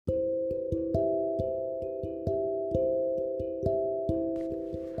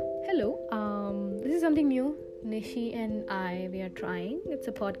something new. Nishi and we are trying. It's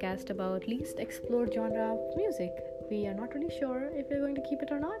a podcast about least explored genre of music. We are not really sure if we're going to keep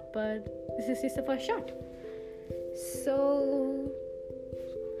it or not, but this is just the first shot. So,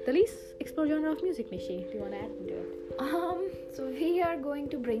 the least explored genre of music, Nishi. Do you want to add into it? So we are going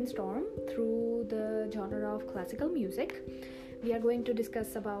to brainstorm through the genre of classical music. We are going to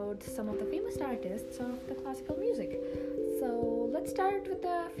discuss about some of the famous artists of the classical music. So let's start with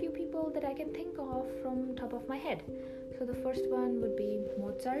a few people that I can think of from top of my head. So the first one would be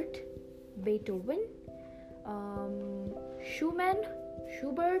Mozart, Beethoven, Schumann,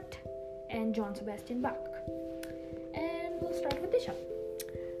 Schubert, and Johann Sebastian Bach. And we'll start with Disha.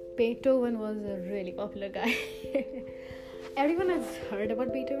 Beethoven was a really popular guy. Everyone has heard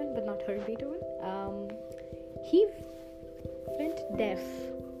about Beethoven, but not heard Beethoven. He went deaf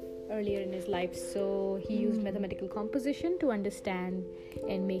earlier in his life, so he used mathematical composition to understand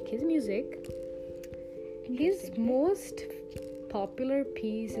and make his music. His most popular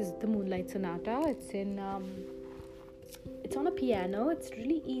piece is the Moonlight Sonata. It's on a piano. It's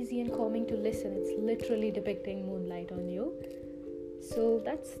really easy and calming to listen. It's literally depicting moonlight on you. So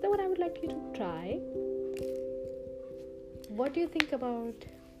that's the one I would like you to try. What do you think about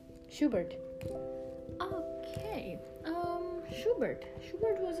Schubert? Okay. Schubert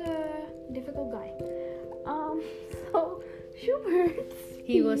was a difficult guy. So Schubert...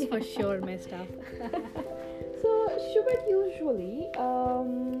 He was for sure messed up. So Schubert usually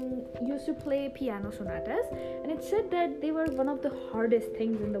used to play piano sonatas, and it said that they were one of the hardest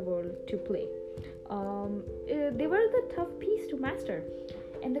things in the world to play. They were the tough piece to master.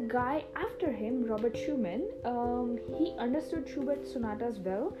 And the guy after him, Robert Schumann, he understood Schubert's sonatas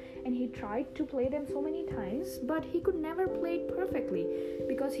well, and he tried to play them so many times, but he could never play it perfectly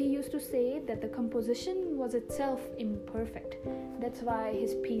because he used to say that the composition was itself imperfect. That's why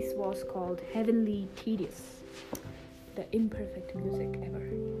his piece was called Heavenly Tedious, the imperfect music ever.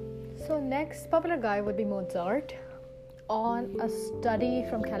 So next popular guy would be Mozart. On a study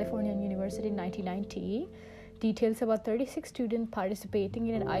from California University in 1990, details about 36 students participating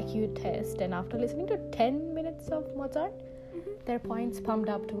in an IQ test, and after listening to 10 minutes of Mozart, their points pumped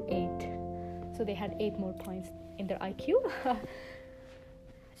up to 8. So they had 8 more points in their IQ.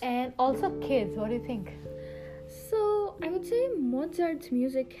 And also kids, what do you think? So I would say Mozart's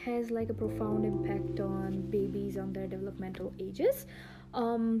music has like a profound impact on babies on their developmental ages.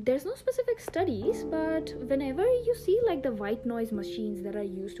 There's no specific studies, but whenever you see like the white noise machines that are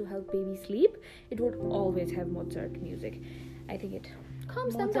used to help babies sleep, it would always have Mozart music. I think it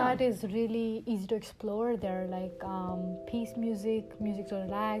calms them down. Mozart is really easy to explore. There are like peace music to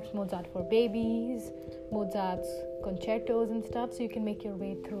relax, Mozart for babies, Mozart's concertos and stuff, so you can make your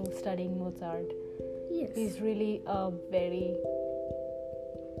way through studying Mozart. Yes. He's really a very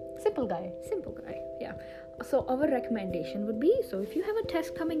simple guy, yeah. So our recommendation would be, so if you have a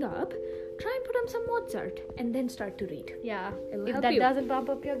test coming up, try and put on some Mozart and then start to read. Yeah, It'll if help that you. doesn't bump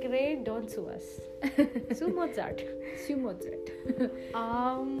up your grade, don't sue us. Sue Mozart. Sue Mozart.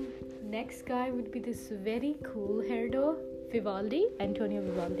 Next guy would be this very cool hairdo, Antonio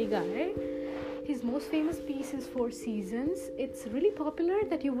Vivaldi guy. His most famous piece is Four Seasons. It's really popular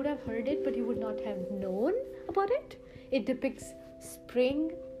that you would have heard it, but you would not have known about it. It depicts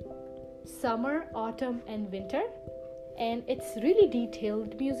spring, summer, autumn, and winter, and it's really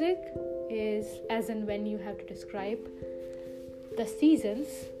detailed music, is as in when you have to describe the seasons,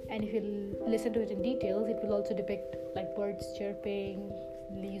 and if you listen to it in details, it will also depict like birds chirping,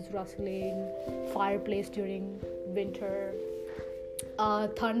 leaves rustling, fireplace during winter,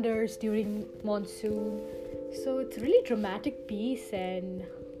 thunders during monsoon. So it's a really dramatic piece and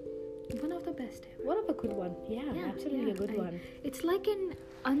One of the best. one of a good one. Yeah, absolutely a good one. It's like an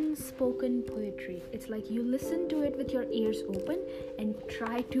unspoken poetry. It's like you listen to it with your ears open and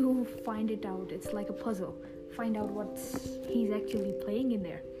try to find it out. It's like a puzzle. Find out what he's actually playing in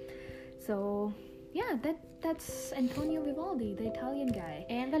there. So yeah, that's Antonio Vivaldi, the Italian guy.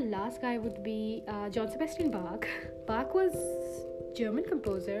 And the last guy would be Johann Sebastian Bach. Bach was German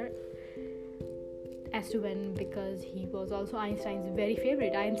composer, as to when, because he was also Einstein's very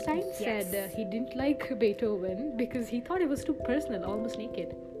favorite. Einstein said he didn't like Beethoven because he thought it was too personal, almost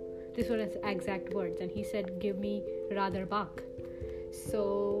naked. These were his exact words, and he said, "Give me rather Bach." So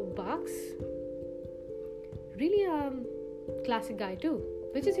Bach's really a classic guy too.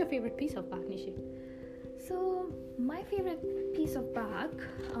 Which is your favorite piece of Bach, Nishi? So my favorite piece of Bach,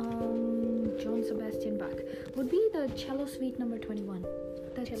 Johann Sebastian Bach, would be the Cello Suite number 21.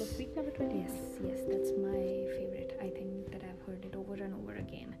 The Cello Suite number 20? Yes, that's my favorite. I think that I've heard it over and over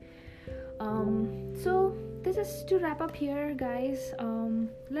again. So this is to wrap up here, guys.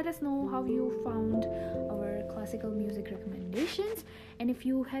 Let us know how you found our classical music recommendations, and if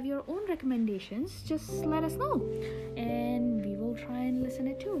you have your own recommendations, just let us know, and we will try and listen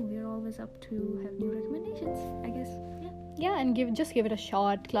it too. We're always up to have new recommendations, I guess. Yeah, and give it a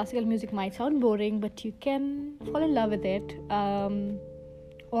shot. Classical music might sound boring, but you can fall in love with it,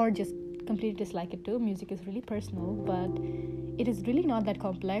 or just completely dislike it too. Music is really personal, but it is really not that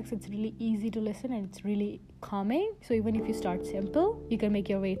complex. It's really easy to listen, and it's really calming. So even if you start simple, you can make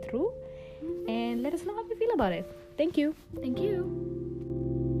your way through. And let us know how you feel about it. Thank you. Thank you.